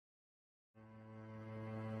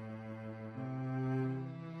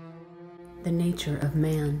The nature of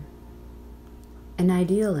man. An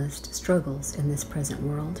idealist struggles in this present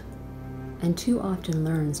world, and too often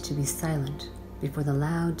learns to be silent before the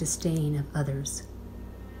loud disdain of others.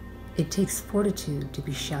 It takes fortitude to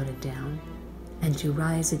be shouted down, and to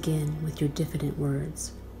rise again with your diffident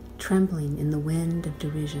words, trembling in the wind of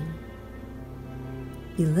derision.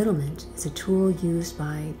 Belittlement is a tool used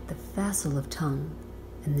by the facile of tongue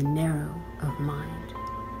and the narrow of mind.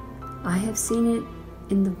 I have seen it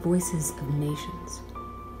in the voices of nations.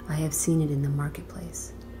 I have seen it in the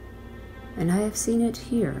marketplace. And I have seen it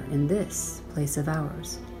here in this place of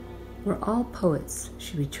ours, where all poets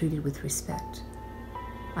should be treated with respect.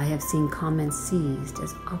 I have seen comments seized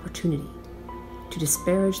as opportunity to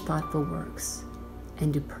disparage thoughtful works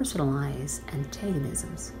and to personalize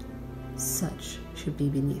antagonisms. Such should be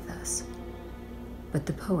beneath us. But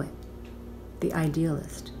the poet, the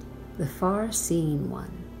idealist, the far-seeing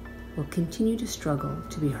one, will continue to struggle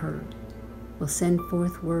to be heard, will send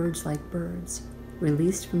forth words like birds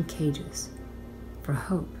released from cages, for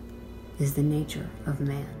hope is the nature of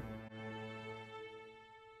man.